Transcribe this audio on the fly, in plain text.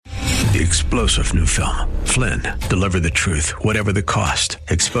The explosive new film, Flynn, deliver the truth, whatever the cost,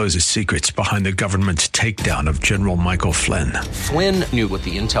 exposes secrets behind the government's takedown of General Michael Flynn. Flynn knew what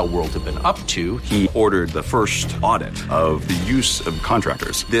the intel world had been up to. He ordered the first audit of the use of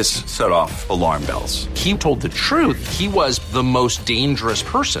contractors. This set off alarm bells. He told the truth. He was the most dangerous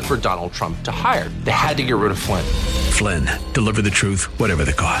person for Donald Trump to hire. They had to get rid of Flynn. Flynn, deliver the truth, whatever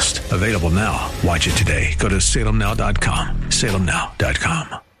the cost. Available now. Watch it today. Go to salemnow.com.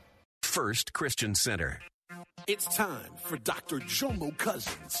 salemnow.com. First Christian Center. It's time for Dr. Jomo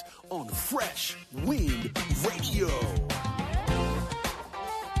Cousins on Fresh Wind Radio.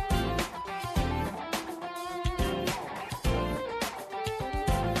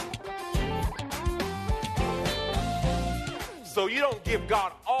 So you don't give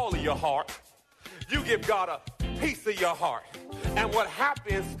God all of your heart. You give God a piece of your heart. And what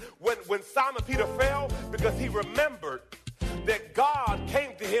happens when Simon Peter fell? Because he remembered that God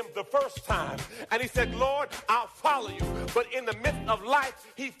came to him the first time. And he said, Lord, I'll follow you. But in the midst of life,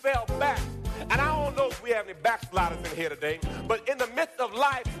 he fell back. And I don't know if we have any backsliders in here today, but in the midst of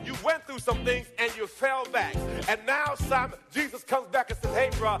life, you went through some things and you fell back. And now Jesus comes back and says, hey,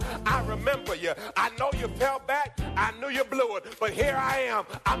 bro, I remember you. I know you fell back. I knew you blew it. But here I am.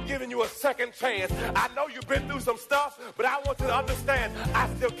 I'm giving you a second chance. I know you've been through some stuff, but I want you to understand, I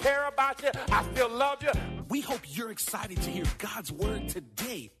still care about you. I still love you. We hope you're excited to hear God's word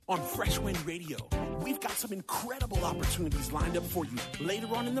today on Fresh Wind Radio. We've got some incredible opportunities lined up for you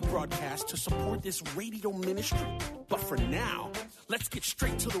later on in the broadcast to support this radio ministry. But for now, let's get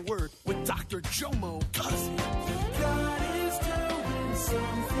straight to the word with Dr. Jomo Cousins. God is doing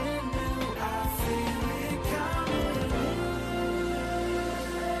something new. I feel it coming.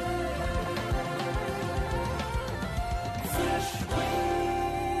 Fresh Wind.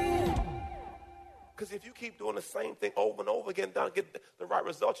 Because if you keep doing the same thing over and over again, don't get the right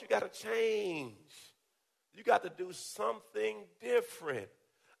results, you got to change. You got to do something different.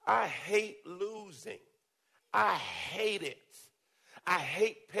 I hate losing. I hate it. I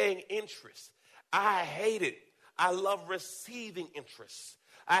hate paying interest. I hate it. I love receiving interest.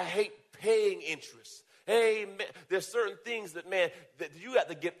 I hate paying interest. Hey, man, there's certain things that you have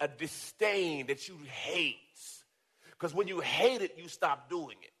to get a disdain that you hate. Because when you hate it, you stop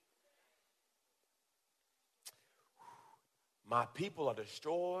doing it. My people are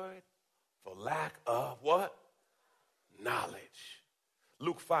destroyed for lack of what? Knowledge.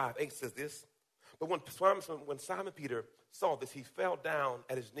 Luke 5:8 says this. But when Simon Peter saw this, he fell down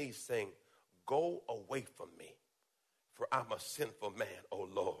at his knees saying, go away from me, for I'm a sinful man, O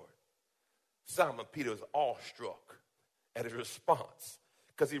Lord. Simon Peter was awestruck at his response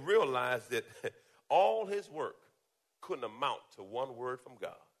because he realized that all his work couldn't amount to one word from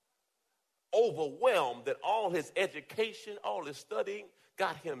God. Overwhelmed that all his education, all his studying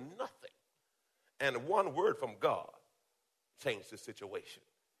got him nothing. And one word from God changed the situation.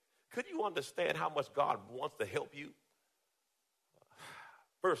 Could you understand how much God wants to help you?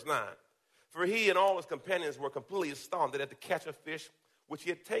 Verse 9. For he and all his companions were completely astounded at the catch of fish which he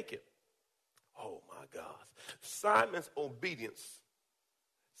had taken. Oh, my God. Simon's obedience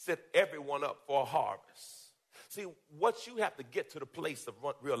set everyone up for a harvest. See, what you have to get to the place of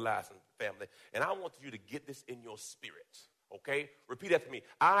realizing, family, and I want you to get this in your spirit, okay? Repeat after me.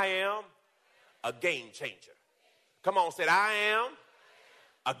 I am a game changer. Come on, say it. I am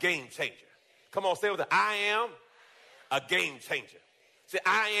a game changer. Come on, say it with it. I am a game changer. Say,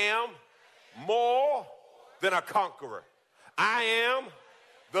 I am more than a conqueror. I am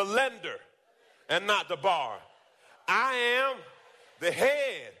the lender and not the borrower. I am the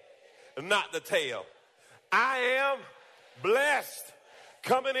head and not the tail. I am blessed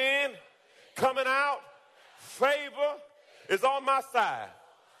coming in, coming out. Favor is on my side.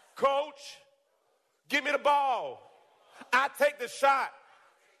 Coach, give me the ball. I take the shot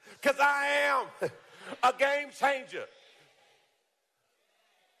because I am a game changer.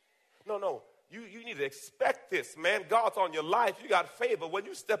 No. You need to expect this, man. God's on your life. You got favor. When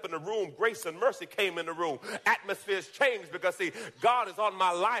you step in the room, grace and mercy came in the room. Atmospheres changed because, see, God is on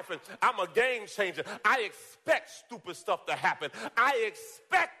my life and I'm a game changer. I expect stupid stuff to happen. I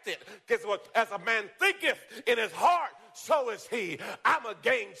expect it. Guess what? As a man thinketh in his heart, so is he. I'm a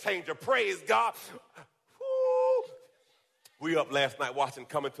game changer. Praise God. Woo. We were up last night watching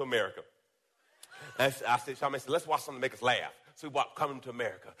Coming to America. And I said, Charmaine said, let's watch something to make us laugh. So we watched Coming to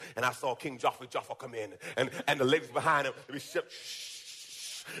America, and I saw King Joffrey come in, and the ladies behind him, they be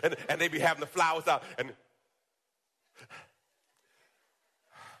shh, and they be having the flowers out. And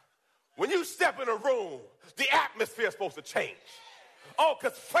when you step in a room, the atmosphere is supposed to change. Oh,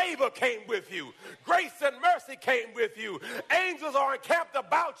 because favor came with you. Grace and mercy came with you. Angels are encamped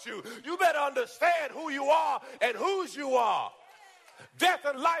about you. You better understand who you are and whose you are. Death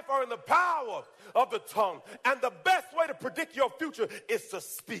and life are in the power of the tongue. And the best way to predict your future is to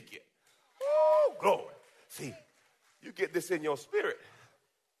speak it. Oh, glory. See, you get this in your spirit.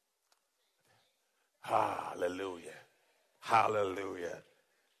 Hallelujah. Hallelujah.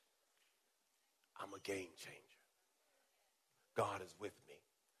 I'm a game changer. God is with me.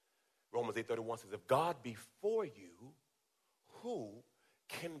 Romans 8:31 says, if God be for you, who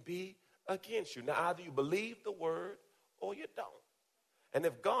can be against you? Now, either you believe the word or you don't. And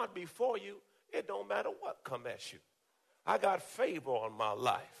if God be for you, it don't matter what come at you. I got favor on my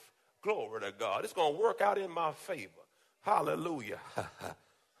life. Glory to God. It's going to work out in my favor. Hallelujah.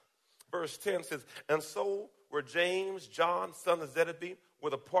 Verse 10 says, and so were James, John, son of Zebedee, were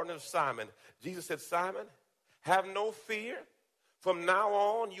the partners of Simon. Jesus said, Simon, have no fear. From now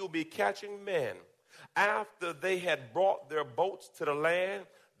on, you'll be catching men. After they had brought their boats to the land,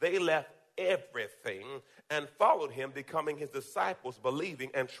 they left everything and followed him, becoming his disciples,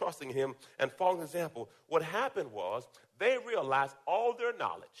 believing and trusting him and following his example. What happened was they realized all their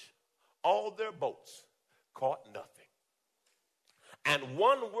knowledge, all their boats caught nothing. And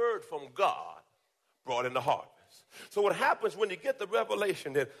one word from God brought in the harvest. So what happens when you get the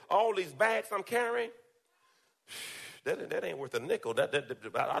revelation that all these bags I'm carrying, that ain't worth a nickel.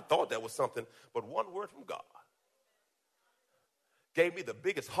 I thought that was something, but one word from God gave me the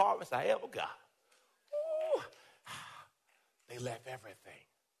biggest harvest I ever got. Ooh. They left everything.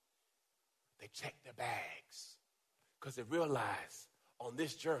 They checked their bags because they realized on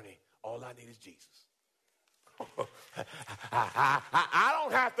this journey, all I need is Jesus. I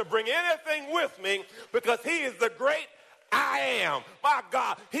don't have to bring anything with me because he is the great I am. My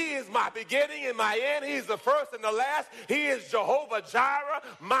God, he is my beginning and my end. He's the first and the last. He is Jehovah Jireh,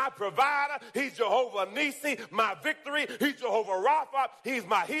 my provider. He's Jehovah Nisi, my victory. He's Jehovah Rapha. He's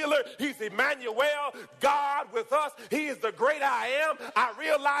my healer. He's Emmanuel, God with us. He is the great I am. I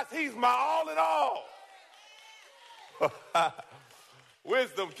realize he's my all in all.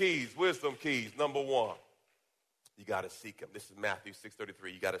 Wisdom keys. Number one, you got to seek him. This is Matthew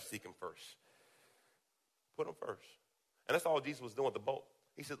 6:33. You got to seek him first. Put him first. And that's all Jesus was doing with the boat.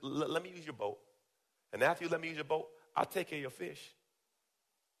 He said, let me use your boat. And after you let me use your boat, I'll take care of your fish.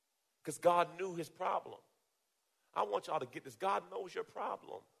 Because God knew his problem. I want y'all to get this. God knows your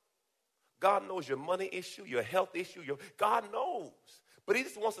problem. God knows your money issue, your health issue. God knows. But he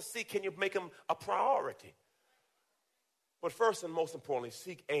just wants to see, can you make him a priority? But first and most importantly,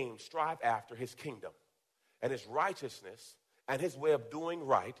 seek, aim, strive after his kingdom and his righteousness and his way of doing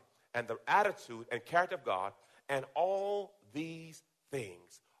right and the attitude and character of God. And all these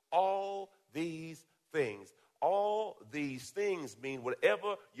things mean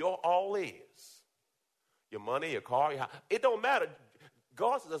whatever your all is. Your money, your car, your house. It don't matter.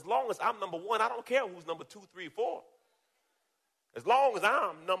 God says, as long as I'm number one, I don't care who's number 2, 3, 4. As long as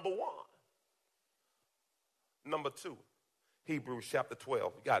I'm number one. Number 2, Hebrews chapter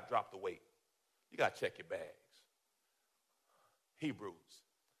 12. You got to drop the weight. You got to check your bags. Hebrews.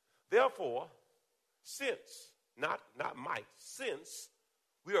 Therefore, since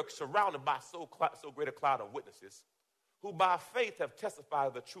we are surrounded by so great a cloud of witnesses who by faith have testified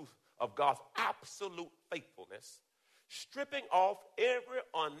of the truth of God's absolute faithfulness, stripping off every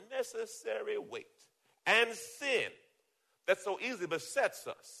unnecessary weight and sin that so easily besets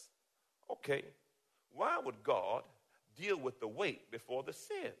us. Okay, why would God deal with the weight before the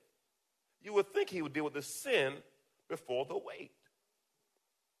sin? You would think he would deal with the sin before the weight.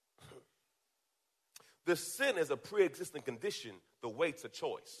 The sin is a pre-existing condition. The weight's a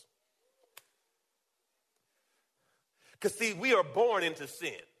choice. Because, see, we are born into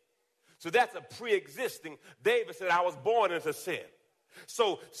sin. So that's a pre-existing. David said, I was born into sin.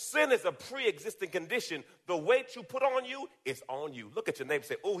 So sin is a pre-existing condition. The weight you put on you is on you. Look at your neighbor and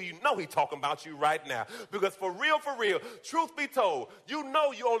say, oh, you know he's talking about you right now. Because for real, truth be told, you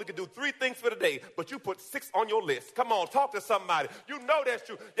know you only can do 3 things for the day, but you put 6 on your list. Come on, talk to somebody. You know that's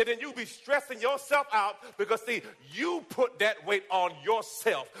true. And then you be stressing yourself out because, see, you put that weight on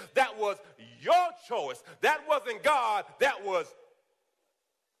yourself. That was your choice. That wasn't God. That was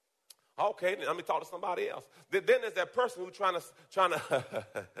okay, let me talk to somebody else. Then there's that person who's trying to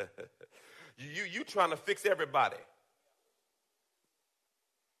you trying to fix everybody.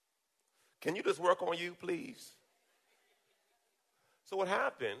 Can you just work on you, please? So what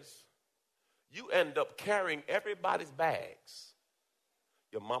happens, you end up carrying everybody's bags.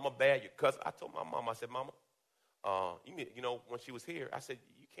 Your mama bag, your cousin. I told my mama, I said, Mama, when she was here, I said,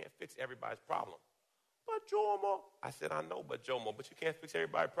 you can't fix everybody's problem. But Jomo, I said, I know, but Jomo, but you can't fix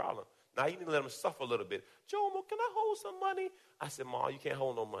everybody's problem. Now you need to let them suffer a little bit. Jomo, can I hold some money? I said, Ma, you can't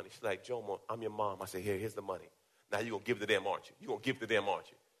hold no money. She's like, Jomo, I'm your mom. I said, here's the money. Now you're going to give it to them, aren't you? You're going to give it to them,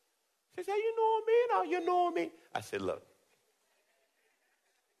 aren't you? She said, you know me? No, you know me. I said, look,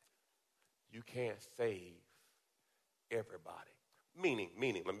 you can't save everybody. Meaning,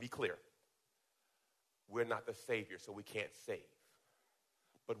 let me be clear. We're not the Savior, so we can't save.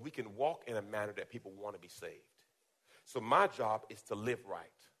 But we can walk in a manner that people want to be saved. So my job is to live right.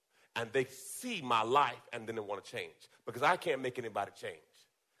 And they see my life and then they want to change. Because I can't make anybody change.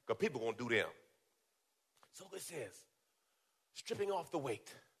 Because people are going to do them. So it says, stripping off the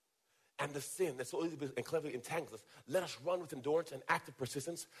weight and the sin that so easily and cleverly entangles us, let us run with endurance and active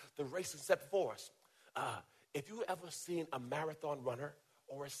persistence the race is set before us. If you've ever seen a marathon runner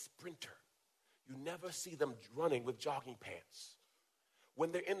or a sprinter, you never see them running with jogging pants.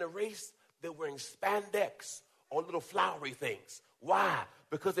 When they're in the race, they're wearing spandex or little flowery things. Why?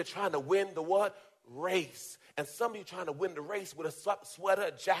 Because they're trying to win the what? Race. And some of you trying to win the race with a sweater,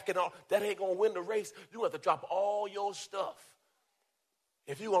 a jacket, all that ain't going to win the race. You have to drop all your stuff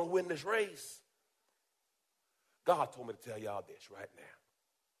if you're going to win this race. God told me to tell y'all this right now.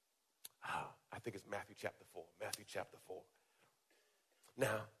 I think it's Matthew chapter 4. Matthew chapter 4.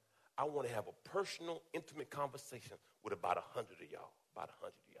 Now, I want to have a personal, intimate conversation with about 100 of y'all. About 100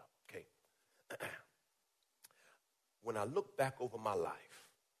 of y'all, okay? When I look back over my life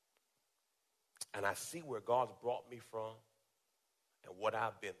and I see where God's brought me from and what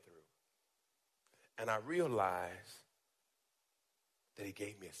I've been through, and I realize that he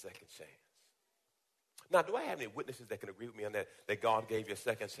gave me a second chance. Now, do I have any witnesses that can agree with me on that God gave you a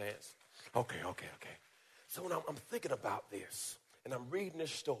second chance? Okay. So when I'm thinking about this and I'm reading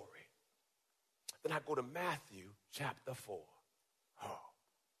this story, then I go to Matthew chapter 4.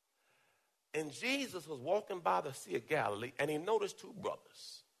 And Jesus was walking by the Sea of Galilee, and he noticed two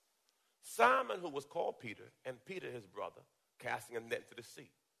brothers. Simon, who was called Peter, and Peter, his brother, casting a net into the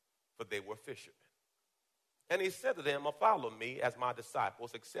sea, for they were fishermen. And he said to them, follow me as my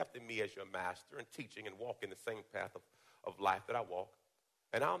disciples, accepting me as your master and teaching and walking the same path of life that I walk,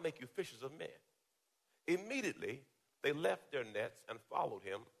 and I'll make you fishers of men. Immediately, they left their nets and followed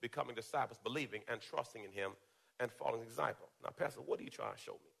him, becoming disciples, believing and trusting in him and following his example. Now, Pastor, what are you trying to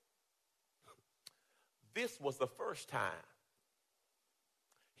show me? This was the first time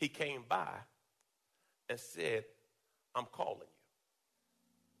he came by and said, I'm calling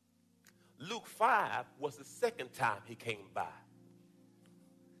you. Luke 5 was the second time he came by.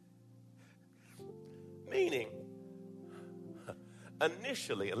 Meaning,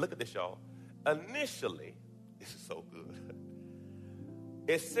 initially, and look at this, y'all. Initially, this is so good.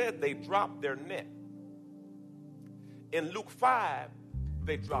 It said they dropped their net. In Luke 5,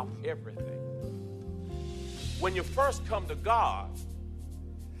 they dropped everything. When you first come to God,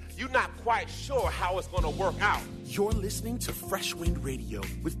 you're not quite sure how it's going to work out. You're listening to Fresh Wind Radio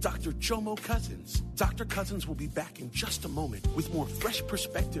with Dr. Jomo Cousins. Dr. Cousins will be back in just a moment with more fresh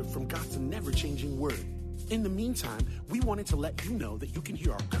perspective from God's never-changing word. In the meantime, we wanted to let you know that you can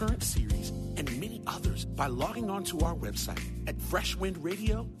hear our current series and many others by logging on to our website at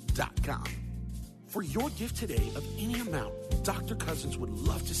freshwindradio.com. For your gift today of any amount, Dr. Cousins would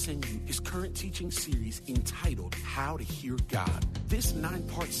love to send you his current teaching series entitled How to Hear God. This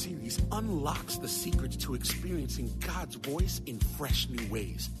 9-part series unlocks the secrets to experiencing God's voice in fresh new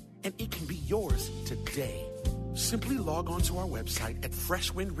ways. And it can be yours today. Simply log on to our website at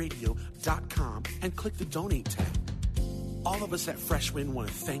freshwindradio.com and click the Donate tab. All of us at Freshwind want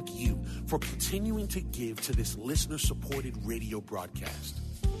to thank you for continuing to give to this listener-supported radio broadcast.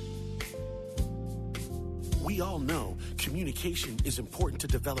 We all know communication is important to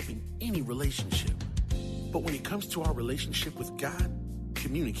developing any relationship. But when it comes to our relationship with God,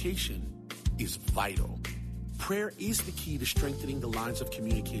 communication is vital. Prayer is the key to strengthening the lines of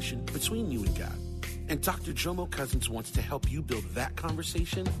communication between you and God. And Dr. Jomo Cousins wants to help you build that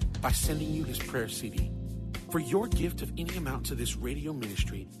conversation by sending you his prayer CD. For your gift of any amount to this radio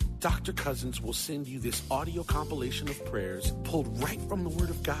ministry, Dr. Cousins will send you this audio compilation of prayers pulled right from the Word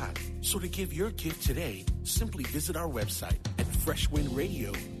of God. So to give your gift today, simply visit our website at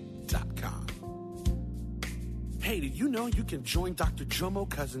freshwindradio.com. Hey, did you know you can join Dr. Jomo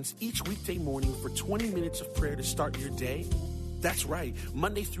Cousins each weekday morning for 20 minutes of prayer to start your day? That's right.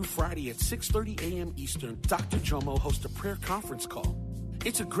 Monday through Friday at 6:30 a.m. Eastern, Dr. Jomo hosts a prayer conference call.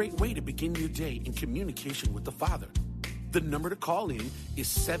 It's a great way to begin your day in communication with the Father. The number to call in is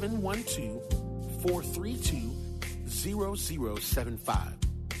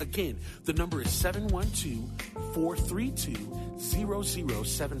 712-432-0075. Again, the number is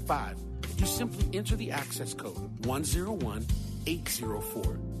 712-432-0075. you simply enter the access code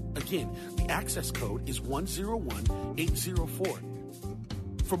 101804. Again, the access code is 101804.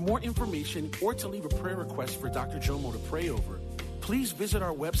 For more information or to leave a prayer request for Dr. Jomo to pray over, please visit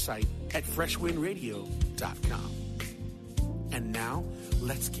our website at freshwindradio.com. And now,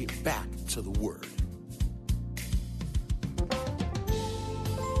 let's get back to the Word.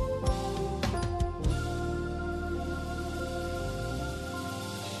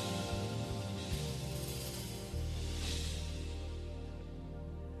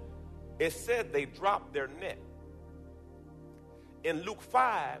 It said they dropped their net. In Luke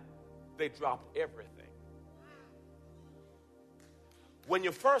 5, they dropped everything. When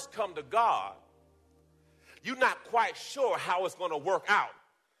you first come to God, you're not quite sure how it's going to work out.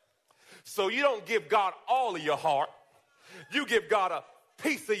 So you don't give God all of your heart. You give God a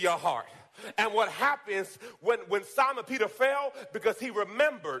piece of your heart. And what happens when Simon Peter fell, because he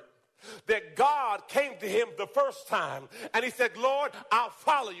remembered that God came to him the first time and he said, Lord, I'll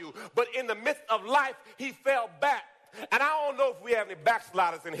follow you. But in the midst of life, he fell back. And I don't know if we have any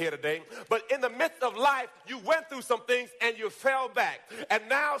backsliders in here today, but in the midst of life, you went through some things and you fell back. And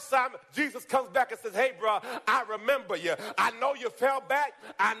now Jesus comes back and says, hey, bro, I remember you. I know you fell back.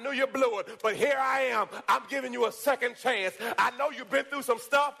 I knew you blew it, but here I am. I'm giving you a second chance. I know you've been through some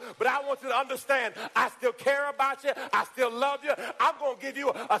stuff, but I want you to understand, I still care about you. I still love you. I'm going to give you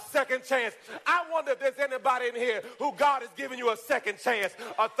a second chance. I wonder if there's anybody in here who God is giving you a second chance,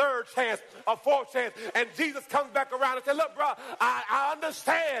 a third chance, a fourth chance, and Jesus comes back around and say, look, bro, I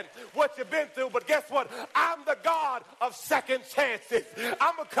understand what you've been through, but guess what? I'm the God of second chances.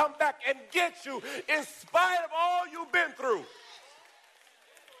 I'm going to come back and get you in spite of all you've been through.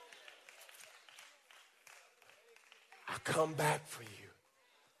 I come back for you.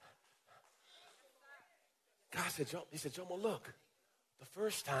 God said, he said, Jomo, look, the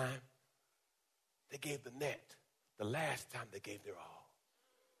first time they gave the net, the last time they gave their all.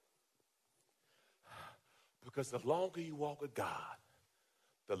 Because the longer you walk with God,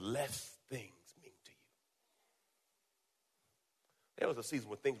 the less things mean to you. There was a season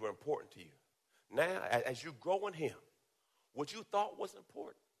when things were important to you. Now, as you grow in him, what you thought was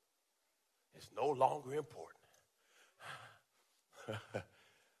important is no longer important.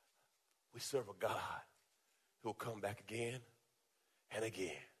 We serve a God who will come back again and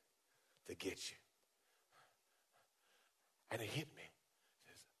again to get you. And it hit me.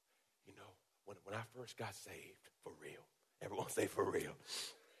 When I first got saved, for real, everyone say for real.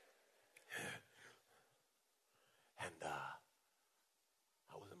 And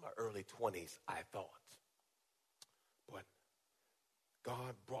I was in my early 20s, I thought. But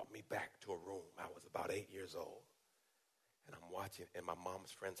God brought me back to a room. I was about 8 years old. And I'm watching in my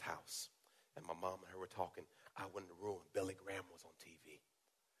mom's friend's house. And my mom and her were talking. I went in the room. Billy Graham was on TV.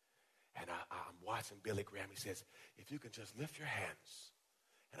 And I'm watching Billy Graham. He says, if you can just lift your hands.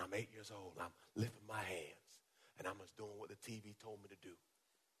 And I'm 8 years old, and I'm lifting my hands, and I'm just doing what the TV told me to do.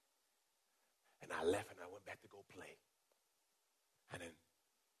 And I left, and I went back to go play. And then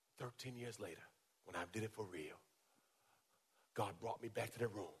 13 years later, when I did it for real, God brought me back to the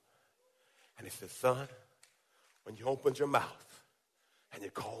room. And he said, son, when you opened your mouth and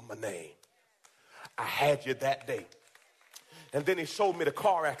you called my name, I had you that day. And then he showed me the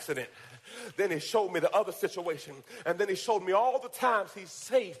car accident. Then he showed me the other situation. And then he showed me all the times he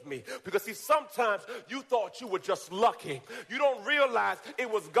saved me. Because see, sometimes you thought you were just lucky. You don't realize it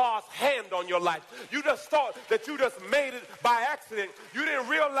was God's hand on your life. You just thought that you just made it by accident. You didn't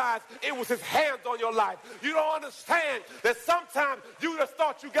realize it was his hands on your life. You don't understand that sometimes you just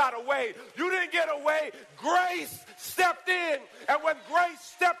thought you got away. You didn't get away. Grace stepped in. And when grace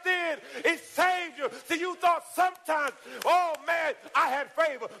stepped in, it saved you. See, you thought sometimes, oh man, I had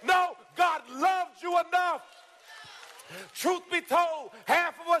favor. No, God loved you enough. Truth be told,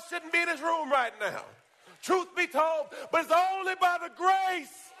 half of us shouldn't be in this room right now. Truth be told, but it's only by the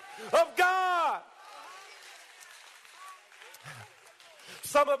grace of God.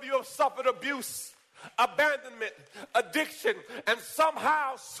 Some of you have suffered abuse, abandonment, addiction, and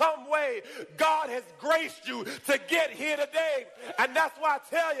somehow, some way, God has graced you to get here today. And that's why I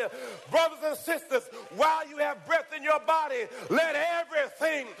tell you, brothers and sisters, while you have breath in your body, let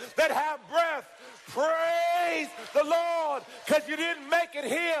everything that have breath praise the Lord, because you didn't make it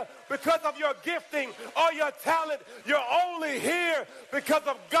here because of your gifting or your talent. You're only here because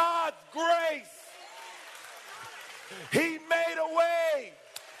of God's grace. He made a way.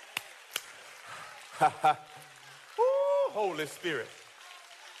 Ooh, Holy Spirit.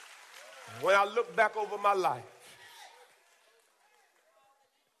 When I look back over my life,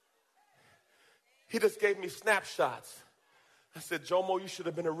 he just gave me snapshots I said, Jomo, you should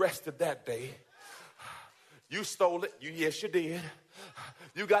have been arrested that day. You stole it. Yes, you did.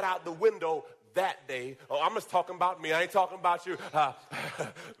 You got out the window that day. Oh, I'm just talking about me. I ain't talking about you.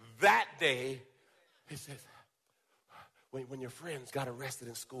 That day, he says, when your friends got arrested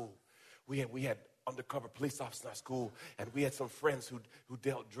in school, we had undercover police officers in our school, and we had some friends who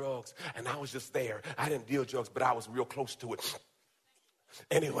dealt drugs, and I was just there. I didn't deal drugs, but I was real close to it.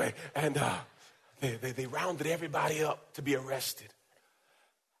 Anyway, and they rounded everybody up to be arrested.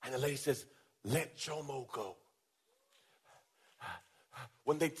 And the lady says, let Jomo go.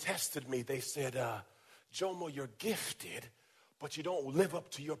 When they tested me, they said, Jomo, you're gifted, but you don't live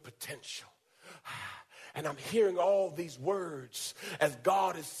up to your potential. And I'm hearing all these words as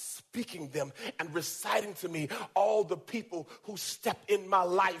God is speaking them and reciting to me all the people who stepped in my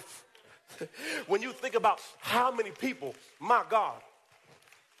life. When you think about how many people, my God,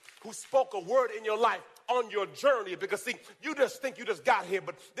 who spoke a word in your life on your journey, because see, you just think you just got here,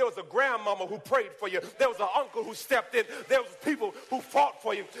 but there was a grandmama who prayed for you. There was an uncle who stepped in. There was people who fought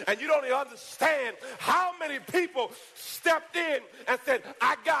for you, and you don't even understand how many people stepped in and said,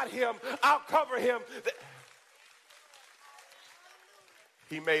 I got him, I'll cover him.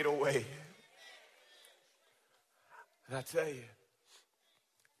 He made a way. And I tell you,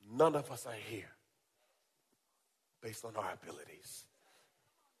 none of us are here based on our abilities.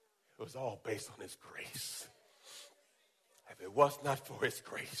 It was all based on his grace. If it was not for his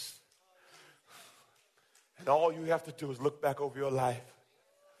grace, and all you have to do is look back over your life,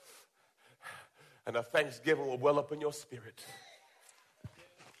 and a thanksgiving will well up in your spirit.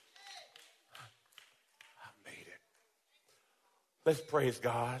 I made it. Let's praise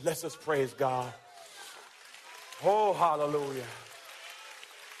God. Let's just praise God. Oh, hallelujah.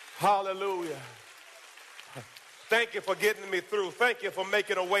 Hallelujah. Thank you for getting me through. Thank you for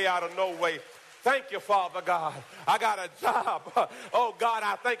making a way out of no way. Thank you, Father God. I got a job. Oh, God,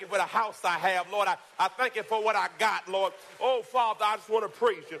 I thank you for the house I have. Lord, I thank you for what I got, Lord. Oh, Father, I just want to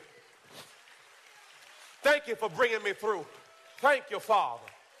praise you. Thank you for bringing me through. Thank you, Father.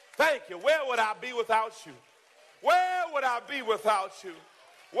 Thank you. Where would I be without you? Where would I be without you?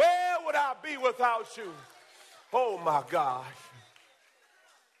 Where would I be without you? Oh, my gosh.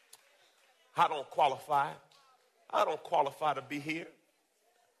 I don't qualify. I don't qualify to be here.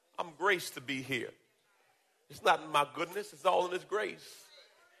 I'm graced to be here. It's not in my goodness. It's all in his grace.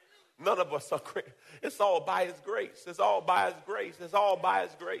 None of us are great. It's all by his grace. It's all by his grace. It's all by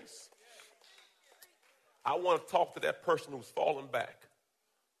his grace. I want to talk to that person who's fallen back.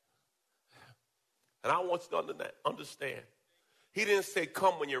 And I want you to understand. He didn't say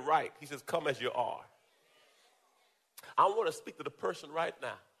come when you're right. He says come as you are. I want to speak to the person right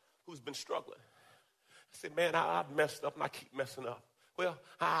now who's been struggling. I say, man, I've messed up and I keep messing up. Well,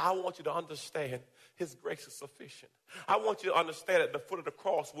 I want you to understand his grace is sufficient. I want you to understand at the foot of the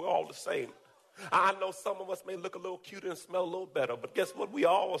cross, we're all the same. I know some of us may look a little cuter and smell a little better, but guess what? We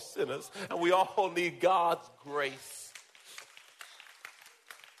all are sinners and we all need God's grace.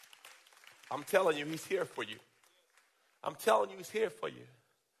 I'm telling you, he's here for you. I'm telling you, he's here for you.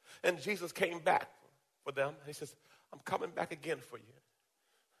 And Jesus came back for them. He says, I'm coming back again for you.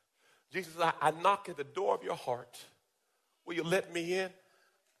 Jesus, I knock at the door of your heart. Will you let me in?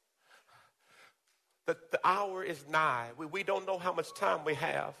 The hour is nigh. We don't know how much time we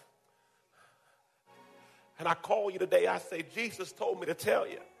have. And I call you today. I say, Jesus told me to tell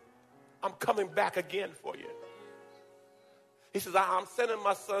you, I'm coming back again for you. He says, I'm sending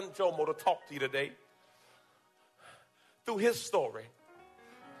my son Jomo to talk to you today. Through his story,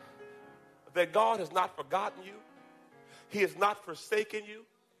 that God has not forgotten you. He has not forsaken you.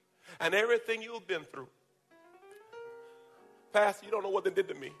 And everything you've been through. Pastor, you don't know what they did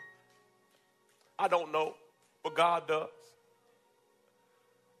to me. I don't know, but God does.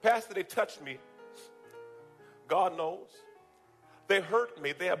 Pastor, they touched me. God knows. They hurt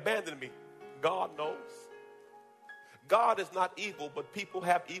me. They abandoned me. God knows. God is not evil, but people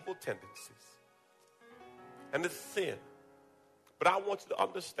have evil tendencies. And it's sin. But I want you to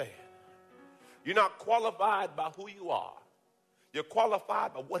understand, you're not qualified by who you are. You're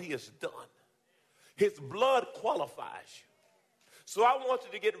qualified by what he has done. His blood qualifies you. So I want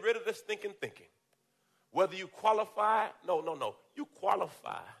you to get rid of this thinking. Whether you qualify, no. You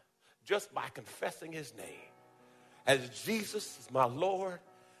qualify just by confessing his name as Jesus is my Lord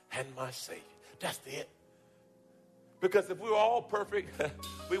and my Savior. That's it. Because if we were all perfect,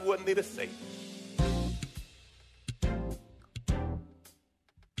 we wouldn't need a Savior.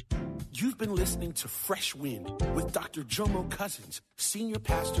 You've been listening to Fresh Wind with Dr. Jomo Cousins, Senior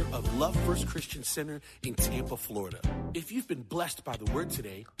Pastor of Love First Christian Center in Tampa, Florida. If you've been blessed by the word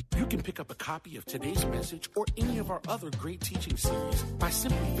today, You can pick up a copy of today's message or any of our other great teaching series by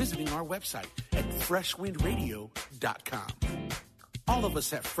simply visiting our website at freshwindradio.com. All of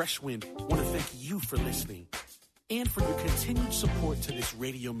us at Fresh Wind want to thank you for listening and for your continued support to this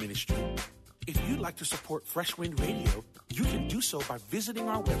radio ministry. If you'd like to support Fresh Wind Radio, you can do so by visiting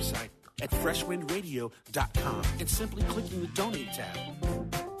our website at freshwindradio.com and simply clicking the Donate tab.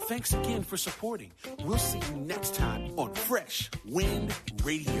 Thanks again for supporting. We'll see you next time on Fresh Wind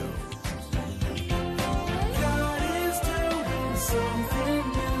Radio. God is doing something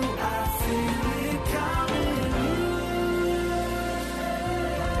new. I feel it coming.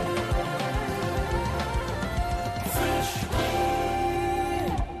 Fresh Wind.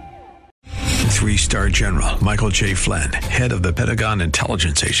 3-star General Michael J. Flynn, head of the Pentagon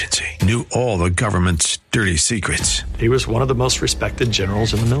Intelligence Agency, knew all the government's dirty secrets. He was one of the most respected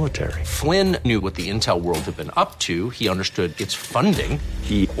generals in the military. Flynn knew what the intel world had been up to. He understood its funding.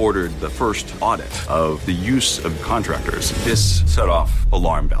 He ordered the first audit of the use of contractors. This set off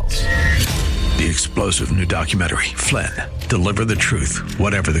alarm bells. The explosive new documentary, Flynn, Deliver the Truth,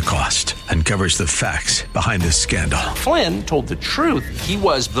 Whatever the Cost, uncovers the facts behind this scandal. Flynn told the truth. He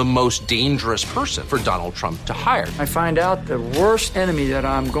was the most dangerous person for Donald Trump to hire. I find out the worst enemy that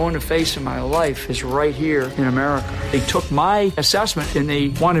I'm going to face in my life is right here in America. They took my assessment and they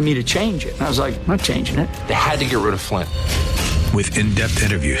wanted me to change it. And I was like, I'm not changing it. They had to get rid of Flynn. With in-depth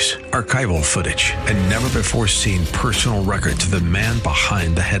interviews, archival footage, and never-before-seen personal records of the man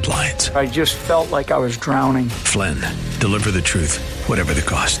behind the headlines. I just felt like I was drowning. Flynn, Deliver the Truth, Whatever the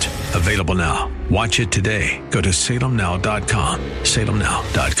Cost. Available now. Watch it today. Go to salemnow.com.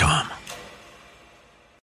 salemnow.com.